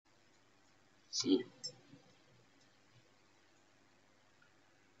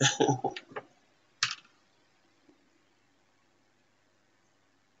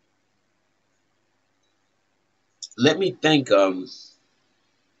Let me thank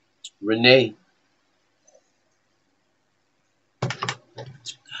Renee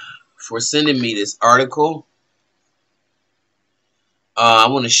for sending me this article. I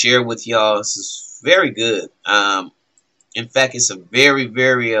want to share with y'all. This is very good. In fact, it's a very,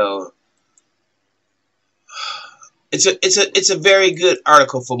 very it's a very good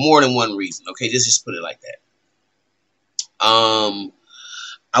article for more than one reason. Okay, just put it like that.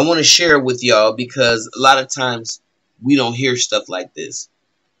 I want to share it with y'all because a lot of times we don't hear stuff like this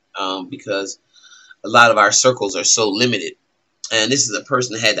because a lot of our circles are so limited. And this is a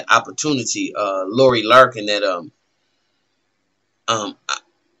person that had the opportunity, Lori Larkin, that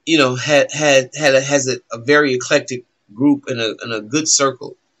has a very eclectic group and a good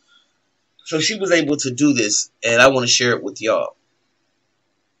circle. So she was able to do this, and I want to share it with y'all.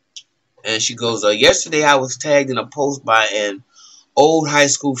 And she goes, yesterday I was tagged in a post by an old high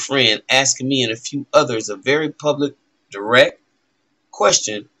school friend asking me and a few others a very public, direct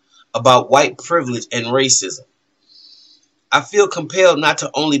question about white privilege and racism. I feel compelled not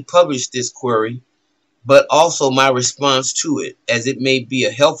to only publish this query, but also my response to it, as it may be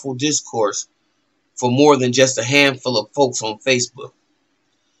a helpful discourse for more than just a handful of folks on Facebook.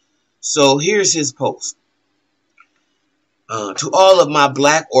 So here's his post. To all of my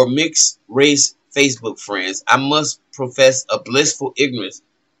black or mixed race Facebook friends, I must profess a blissful ignorance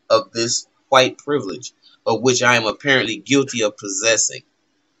of this white privilege, of which I am apparently guilty of possessing.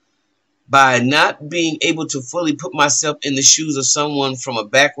 By not being able to fully put myself in the shoes of someone from a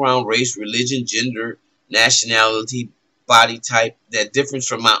background, race, religion, gender, nationality, body type that differs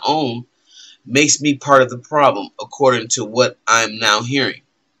from my own, makes me part of the problem, according to what I'm now hearing.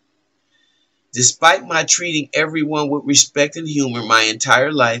 Despite my treating everyone with respect and humor my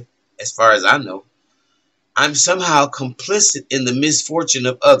entire life, as far as I know, I'm somehow complicit in the misfortune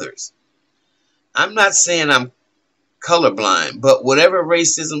of others. I'm not saying I'm colorblind, but whatever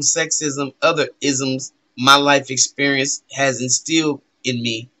racism, sexism, other isms my life experience has instilled in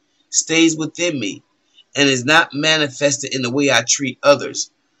me stays within me and is not manifested in the way I treat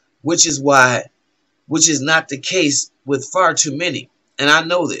others, which is not the case with far too many, and I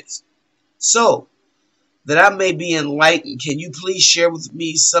know this. So, that I may be enlightened, can you please share with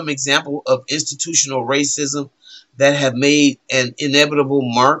me some example of institutional racism that have made an inevitable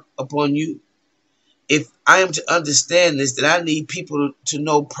mark upon you? If I am to understand this, then I need people to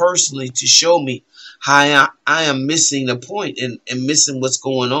know personally to show me how I am missing the point and missing what's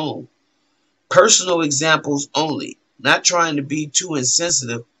going on. Personal examples only, not trying to be too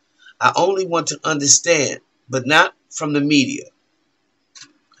insensitive. I only want to understand, but not from the media.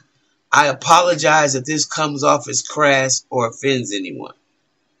 I apologize if this comes off as crass or offends anyone.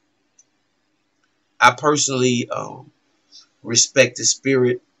 I personally respect the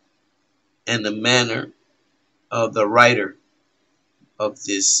spirit and the manner of the writer of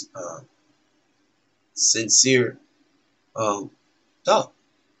this sincere thought.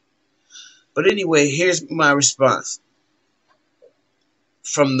 But anyway, here's my response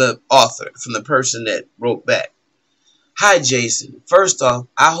from the author, from the person that wrote back. Hi, Jason. First off,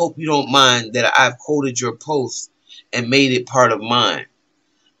 I hope you don't mind that I've quoted your post and made it part of mine.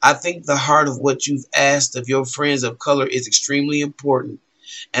 I think the heart of what you've asked of your friends of color is extremely important,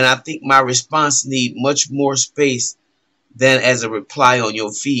 and I think my response needs much more space than as a reply on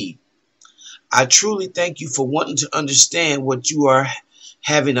your feed. I truly thank you for wanting to understand what you are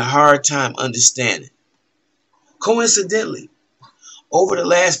having a hard time understanding. Coincidentally, over the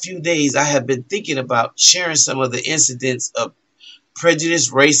last few days, I have been thinking about sharing some of the incidents of prejudice,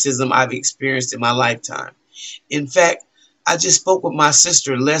 racism I've experienced in my lifetime. In fact, I just spoke with my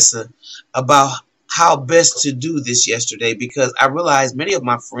sister, Lessa, about how best to do this yesterday because I realized many of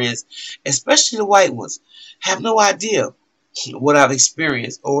my friends, especially the white ones, have no idea what I've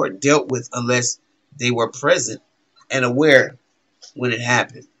experienced or dealt with unless they were present and aware when it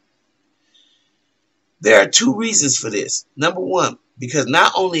happened. There are two reasons for this. Number one, because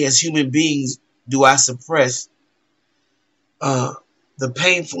not only as human beings do I suppress the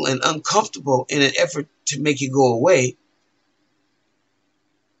painful and uncomfortable in an effort to make it go away,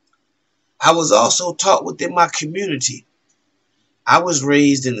 I was also taught within my community. I was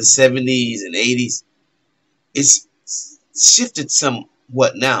raised in the 70s and 80s. It's shifted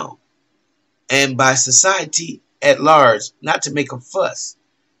somewhat now. And by society at large, not to make a fuss,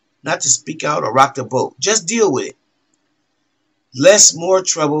 not to speak out or rock the boat. Just deal with it. Less, more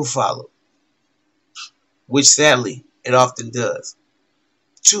trouble followed, which sadly it often does.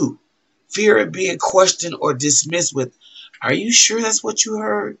 2, Fear of being questioned or dismissed with, "Are you sure that's what you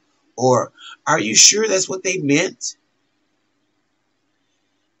heard?" Or, "Are you sure that's what they meant?"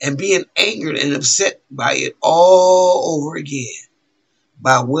 And being angered and upset by it all over again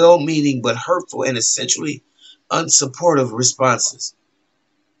by well-meaning but hurtful and essentially unsupportive responses.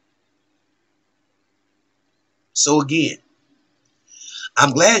 So again,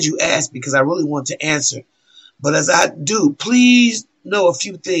 I'm glad you asked because I really want to answer. But as I do, please know a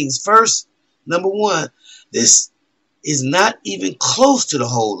few things. First, number one, this is not even close to the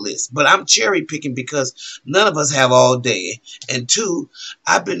whole list, but I'm cherry picking because none of us have all day. And two,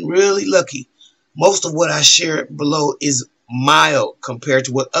 I've been really lucky. Most of what I share below is mild compared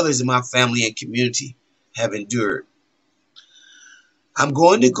to what others in my family and community have endured. I'm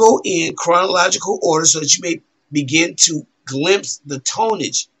going to go in chronological order so that you may begin to glimpse the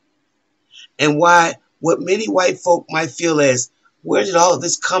tonnage and why what many white folk might feel as, "Where did all of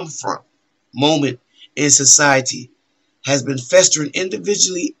this come from?" moment in society has been festering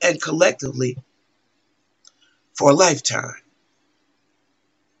individually and collectively for a lifetime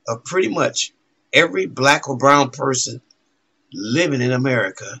of pretty much every black or brown person living in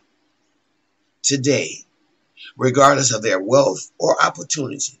America today, regardless of their wealth or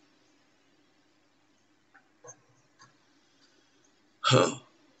opportunity.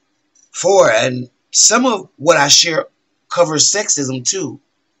 And some of what I share covers sexism too.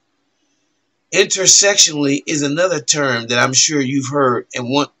 Intersectionally is another term that I'm sure you've heard and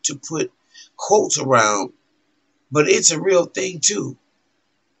want to put quotes around, but it's a real thing too,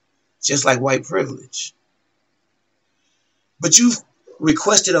 just like white privilege. But you've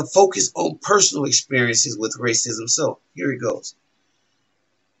requested a focus on personal experiences with racism, so here it goes.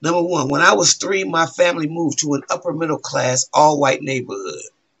 Number one, when I was 3, my family moved to an upper middle class, all white neighborhood.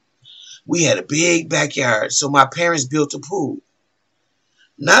 We had a big backyard, so my parents built a pool.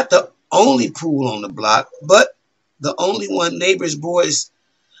 Not the only pool on the block, but only one of the neighbor's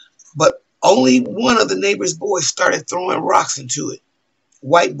boys started throwing rocks into it.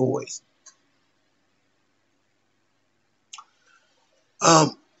 White boys.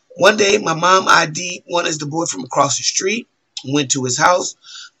 One day, my mom ID'd one as the boy from across the street, went to his house,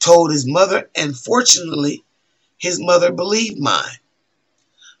 told his mother, and fortunately, his mother believed mine.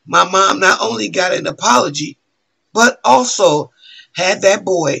 My mom not only got an apology, but also had that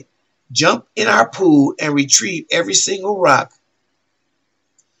boy jump in our pool and retrieve every single rock.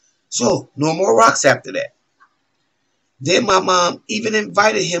 So, no more rocks after that. Then my mom even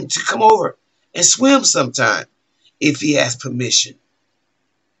invited him to come over and swim sometime if he asked permission.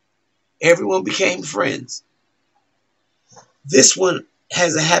 Everyone became friends. This one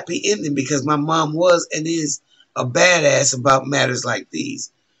has a happy ending because my mom was and is a badass about matters like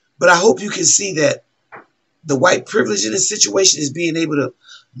these. But I hope you can see that the white privilege in this situation is being able to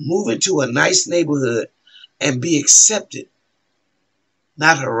move into a nice neighborhood and be accepted,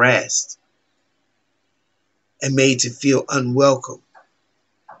 not harassed and made to feel unwelcome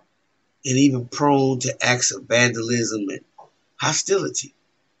and even prone to acts of vandalism and hostility.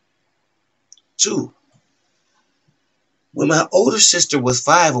 2, when my older sister was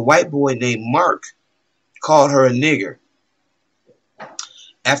 5, a white boy named Mark called her a nigger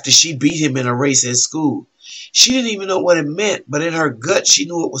after she beat him in a race at school. She didn't even know what it meant, but in her gut, she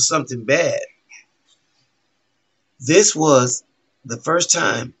knew it was something bad. This was the first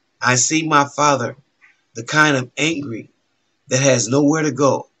time I see my father the kind of angry that has nowhere to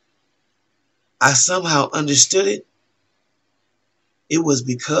go. I somehow understood it. It was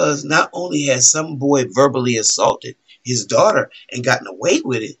because not only had some boy verbally assaulted his daughter and gotten away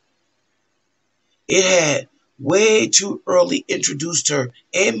with it, it had way too early introduced her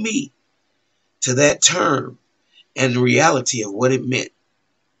and me to that term and the reality of what it meant.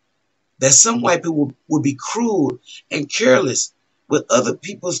 That some white people would be cruel and careless with other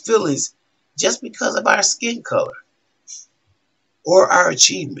people's feelings just because of our skin color or our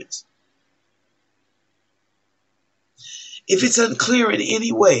achievements. If it's unclear in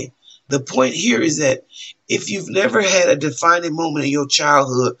any way, the point here is that if you've never had a defining moment in your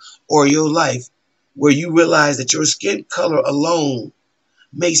childhood or your life where you realize that your skin color alone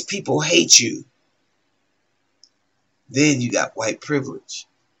makes people hate you, then you got white privilege.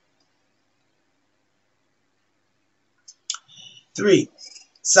 3,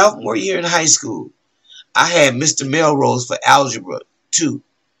 sophomore year in high school, I had Mr. Melrose for algebra 2.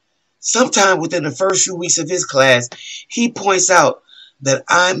 Sometime within the first few weeks of his class, he points out that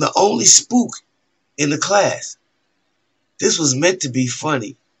I'm the only spook in the class. This was meant to be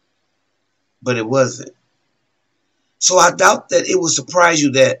funny, but it wasn't. So I doubt that it will surprise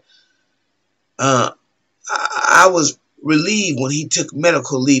you that I was relieved when he took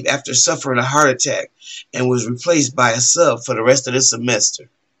medical leave after suffering a heart attack and was replaced by a sub for the rest of the semester.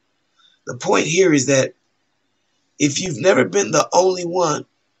 The point here is that if you've never been the only one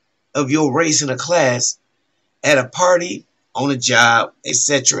of your race in a class, at a party, on a job,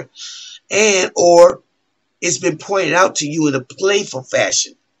 etc., and or it's been pointed out to you in a playful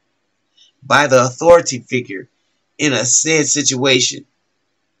fashion by the authority figure in a said situation,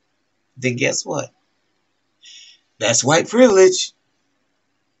 then guess what? That's white privilege.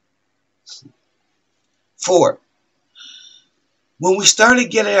 4. When we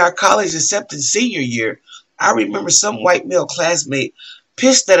started getting our college acceptance senior year, I remember some white male classmate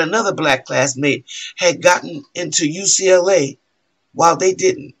pissed that another black classmate had gotten into UCLA while they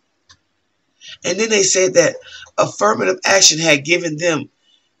didn't. And then they said that affirmative action had given them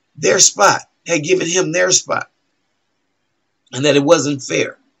their spot, had given him their spot, and that it wasn't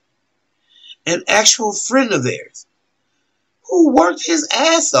fair. An actual friend of theirs who worked his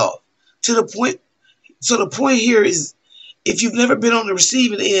ass off to the point. So the point here is, if you've never been on the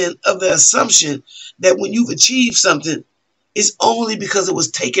receiving end of the assumption that when you've achieved something, it's only because it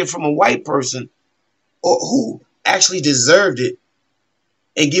was taken from a white person or who actually deserved it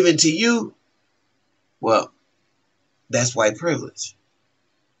and given to you, well, that's white privilege.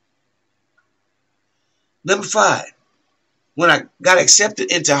 Number 5, when I got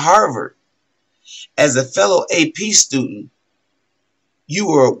accepted into Harvard as a fellow AP student, you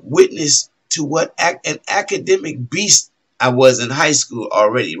were a witness to what an academic beast I was in high school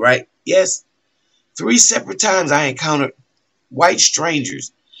already, right? Yes. 3 separate times I encountered white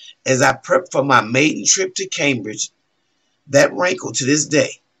strangers as I prepped for my maiden trip to Cambridge that rankle to this day.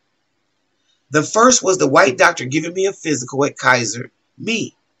 The first was the white doctor giving me a physical at Kaiser.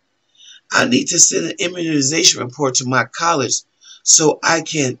 Me. I need to send an immunization report to my college so I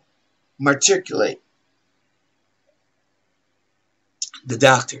can matriculate. The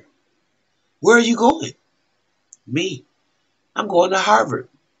doctor. Where are you going? Me. I'm going to Harvard.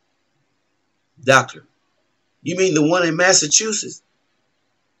 Doctor. You mean the one in Massachusetts?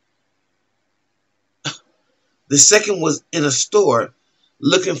 The second was in a store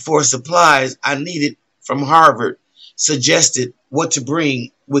looking for supplies I needed from Harvard, suggested what to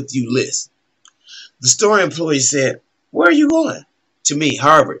bring with you list. The store employee said, where are you going? To me,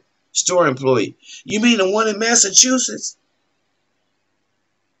 Harvard. Store employee. You mean the one in Massachusetts?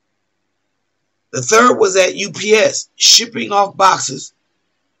 The third was at UPS, shipping off boxes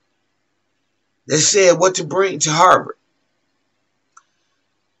that said what to bring to Harvard.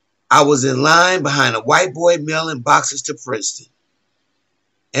 I was in line behind a white boy mailing boxes to Princeton,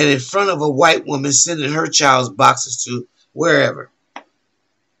 and in front of a white woman sending her child's boxes to wherever.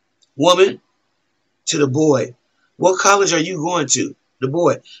 Woman, to the boy, what college are you going to? The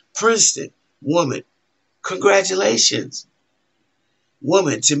boy, Princeton. Woman, congratulations.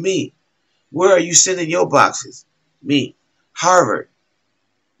 Woman, to me, where are you sending your boxes? Me, Harvard.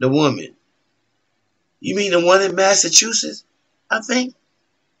 The woman, you mean the one in Massachusetts, I think?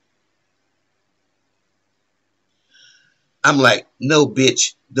 I'm like, no,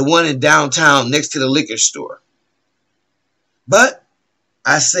 bitch, the one in downtown next to the liquor store. But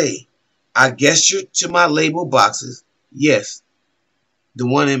I say, I gestured to my label boxes. Yes, the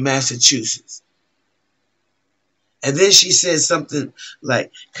one in Massachusetts. And then she said something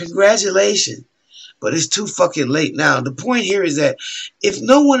like, congratulations, but it's too fucking late now. The point here is that if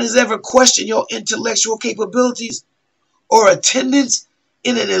no one has ever questioned your intellectual capabilities or attendance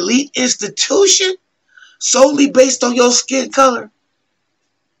in an elite institution solely based on your skin color,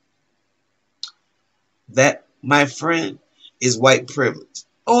 that, my friend, is white privilege.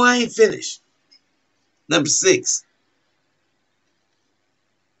 Oh, I ain't finished. Number 6.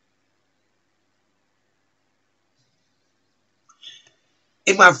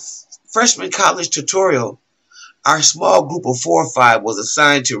 In my freshman college tutorial, our small group of 4 or 5 was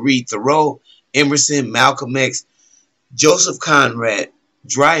assigned to read Thoreau, Emerson, Malcolm X, Joseph Conrad,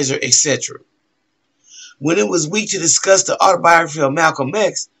 Dreiser, etc. When it was week to discuss the autobiography of Malcolm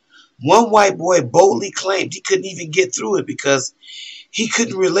X, one white boy boldly claimed he couldn't even get through it because he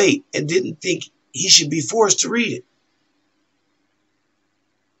couldn't relate and didn't think he should be forced to read it.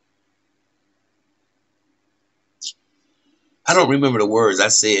 I don't remember the words I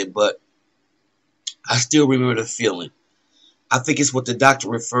said, but I still remember the feeling. I think it's what the doctor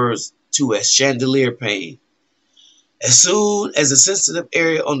refers to as chandelier pain. As soon as a sensitive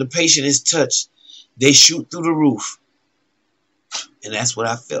area on the patient is touched, they shoot through the roof. And that's what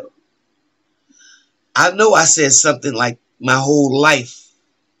I felt. I know I said something like my whole life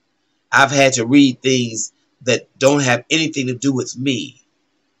I've had to read things that don't have anything to do with me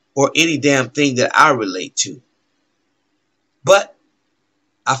or any damn thing that I relate to. But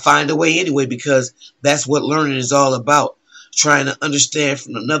I find a way anyway, because that's what learning is all about, trying to understand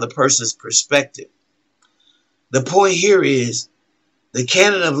from another person's perspective. The point here is the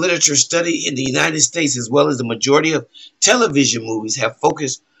canon of literature studied in the United States, as well as the majority of television movies, have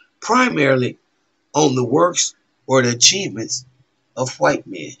focused primarily on the works or the achievements of white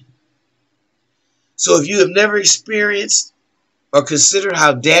men. So if you have never experienced or considered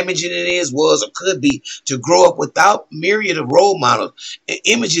how damaging it is, was, or could be to grow up without myriad of role models and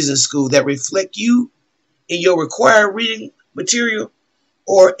images in school that reflect you in your required reading material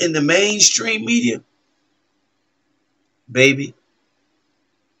or in the mainstream media, baby,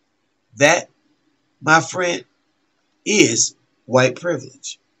 that, my friend, is white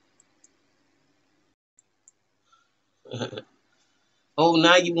privilege. Oh,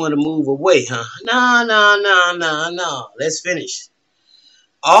 now you want to move away, huh? No. Let's finish.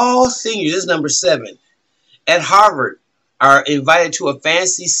 All seniors, this is number 7, at Harvard are invited to a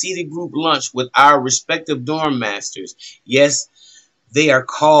fancy seated group lunch with our respective dorm masters. Yes, they are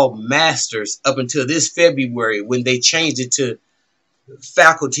called masters up until this February, when they changed it to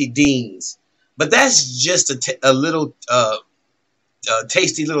faculty deans. But that's just a little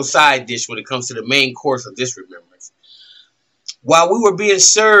tasty little side dish when it comes to the main course of this remembrance. While we were being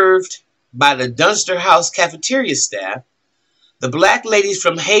served by the Dunster House cafeteria staff, the black ladies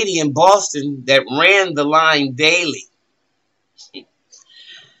from Haiti and Boston that ran the line daily.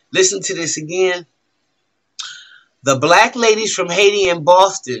 Listen to this again. The black ladies from Haiti and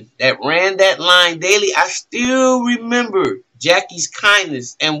Boston that ran that line daily, I still remember Jackie's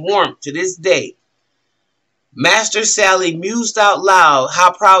kindness and warmth to this day. Master Sally mused out loud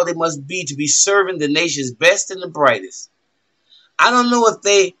how proud they must be to be serving the nation's best and the brightest. I don't know if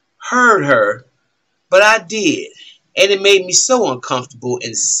they heard her, but I did, and it made me so uncomfortable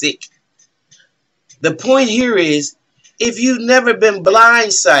and sick. The point here is, if you've never been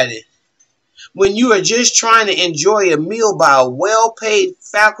blindsided when you are just trying to enjoy a meal by a well-paid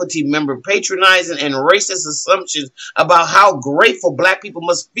faculty member patronizing and racist assumptions about how grateful black people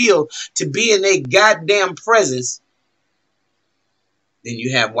must feel to be in their goddamn presence, then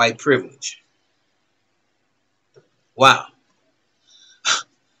you have white privilege. Wow.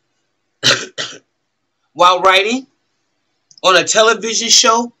 While writing on a television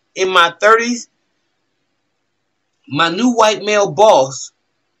show in my 30s, my new white male boss,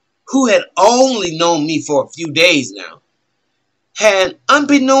 who had only known me for a few days now, had,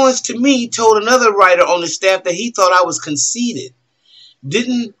 unbeknownst to me, told another writer on the staff that he thought I was conceited,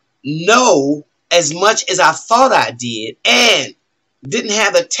 didn't know as much as I thought I did, and didn't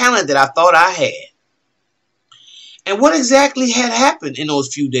have the talent that I thought I had. And what exactly had happened in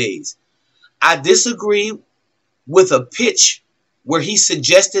those few days? I disagreed with a pitch where he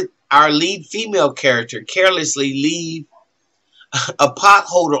suggested our lead female character carelessly leave a pot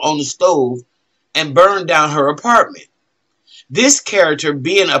holder on the stove and burn down her apartment. This character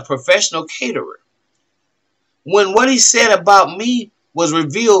being a professional caterer. When what he said about me was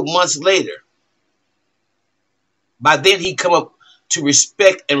revealed months later, by then he'd come up to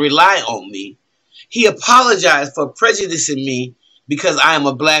respect and rely on me. He apologized for prejudicing me because I am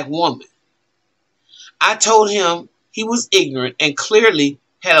a black woman. I told him he was ignorant and clearly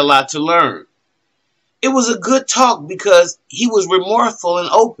had a lot to learn. It was a good talk because he was remorseful and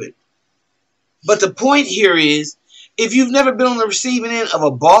open. But the point here is, if you've never been on the receiving end of a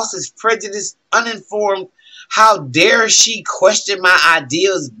boss's prejudice, uninformed, how dare she question my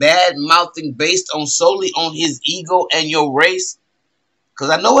ideas, bad-mouthing based on solely on his ego and your race? Because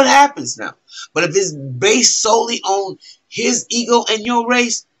I know it happens now. But if it's based solely on his ego and your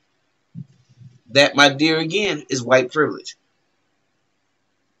race, that, my dear, again, is white privilege.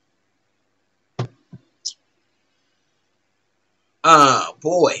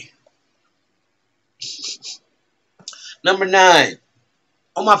 Boy. Number 9.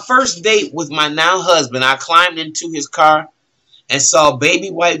 On my first date with my now husband, I climbed into his car and saw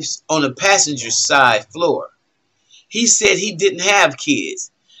baby wipes on the passenger side floor. He said he didn't have kids.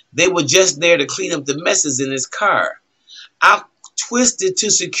 They were just there to clean up the messes in his car. I twisted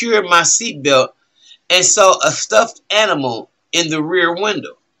to secure my seatbelt and saw a stuffed animal in the rear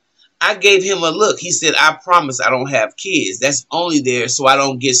window. I gave him a look. He said, I promise I don't have kids. That's only there so I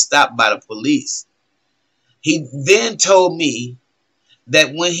don't get stopped by the police. He then told me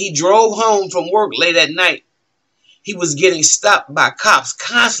that when he drove home from work late at night, he was getting stopped by cops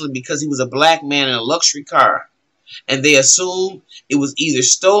constantly because he was a black man in a luxury car. And they assumed it was either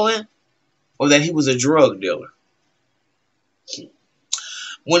stolen or that he was a drug dealer.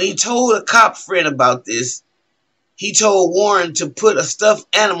 When he told a cop friend about this, He told Warren to put a stuffed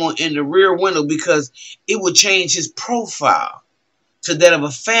animal in the rear window because it would change his profile to that of a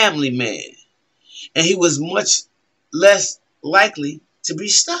family man, and he was much less likely to be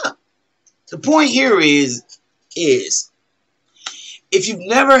stopped. The point here is if you've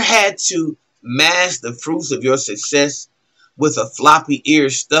never had to mask the fruits of your success with a floppy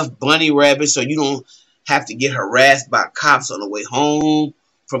eared stuffed bunny rabbit so you don't have to get harassed by cops on the way home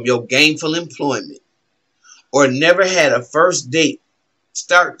from your gainful employment, or never had a first date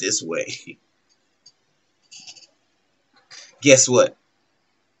start this way, guess what?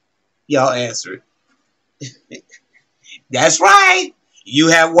 Y'all answer it. That's right. You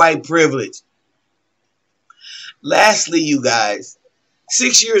have white privilege. Lastly, you guys,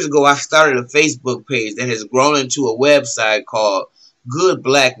 6 years ago, I started a Facebook page that has grown into a website called Good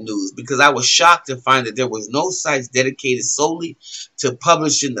Black News because I was shocked to find that there was no sites dedicated solely to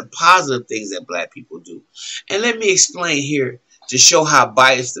publishing the positive things that black people do. And let me explain here to show how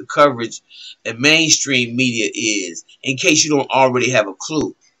biased the coverage and mainstream media is, in case you don't already have a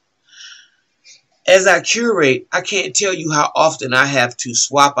clue. As I curate, I can't tell you how often I have to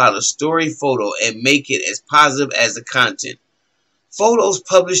swap out a story photo and make it as positive as the content. Photos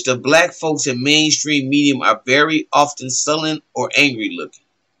published of black folks in mainstream media are very often sullen or angry looking,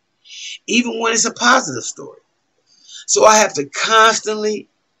 even when it's a positive story. So I have to constantly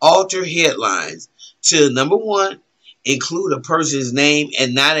alter headlines to, number one, include a person's name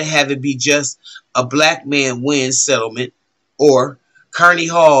and not have it be just a black man wins settlement, or Carney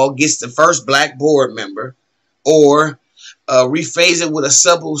Hall gets the first black board member, or rephrase it with a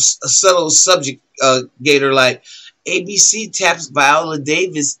subtle subject gator like ABC taps Viola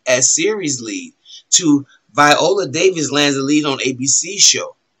Davis as series lead to Viola Davis lands a lead on ABC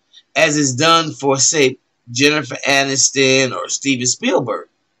show, as is done for, say, Jennifer Aniston or Steven Spielberg.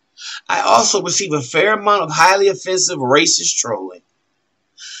 I also receive a fair amount of highly offensive racist trolling.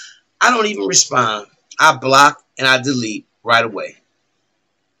 I don't even respond. I block and I delete right away.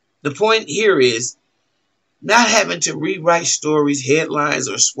 The point here is not having to rewrite stories, headlines,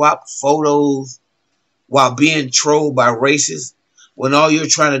 or swap photos while being trolled by racists when all you're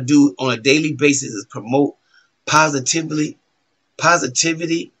trying to do on a daily basis is promote positivity,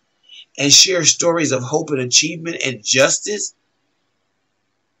 and share stories of hope and achievement and justice.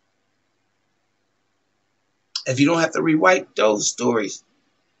 If you don't have to rewrite those stories,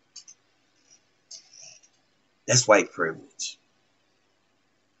 that's white privilege.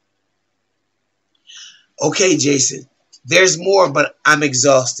 Okay, Jason, there's more, but I'm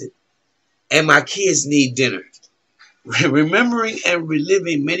exhausted, and my kids need dinner. Remembering and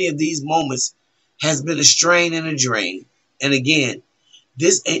reliving many of these moments has been a strain and a drain. And again,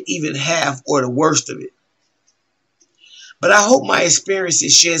 this ain't even half or the worst of it. But I hope my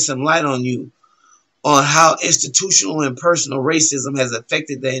experiences shed some light on you on how institutional and personal racism has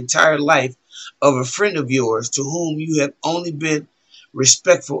affected the entire life of a friend of yours to whom you have only been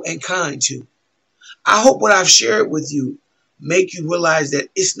respectful and kind to. I hope what I've shared with you make you realize that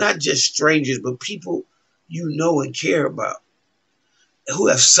it's not just strangers, but people you know and care about who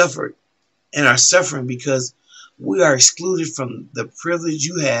have suffered and are suffering because we are excluded from the privilege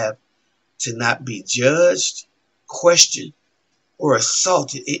you have to not be judged, questioned, or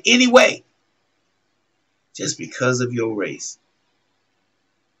assaulted in any way just because of your race.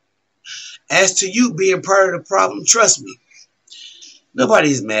 As to you being part of the problem, trust me,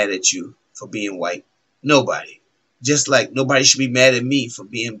 nobody's mad at you for being white. Nobody. Just like nobody should be mad at me for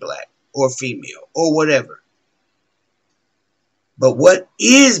being black or female or whatever. But what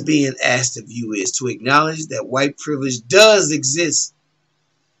is being asked of you is to acknowledge that white privilege does exist,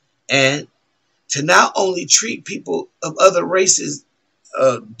 and to not only treat people of other races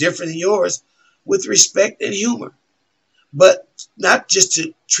different than yours with respect and humor, but not just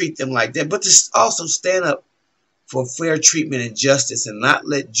to treat them like that, but to also stand up for fair treatment and justice and not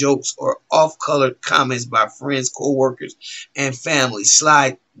let jokes or off-colored comments by friends, co-workers, and family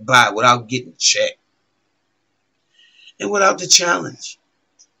slide by without getting checked and without the challenge.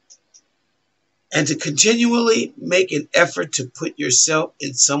 And to continually make an effort to put yourself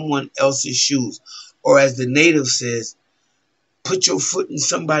in someone else's shoes, or as the native says, put your foot in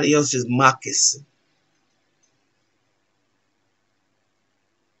somebody else's moccasin.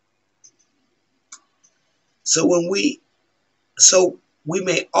 So we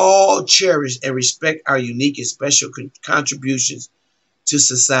may all cherish and respect our unique and special contributions to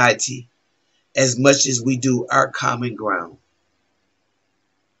society as much as we do our common ground.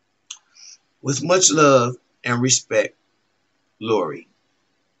 With much love and respect, Lori.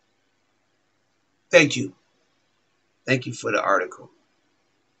 Thank you. Thank you for the article.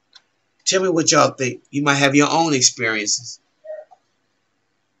 Tell me what y'all think. You might have your own experiences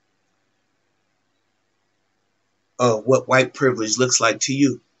of what white privilege looks like to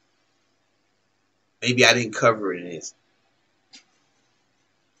you. Maybe I didn't cover it in this.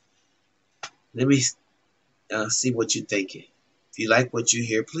 Let me see what you're thinking. If you like what you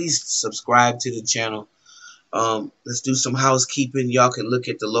hear, please subscribe to the channel. Let's do some housekeeping. Y'all can look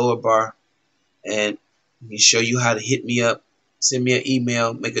at the lower bar and we show you how to hit me up. Send me an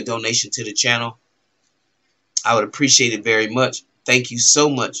email. Make a donation to the channel. I would appreciate it very much. Thank you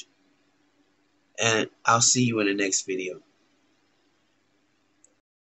so much. And I'll see you in the next video.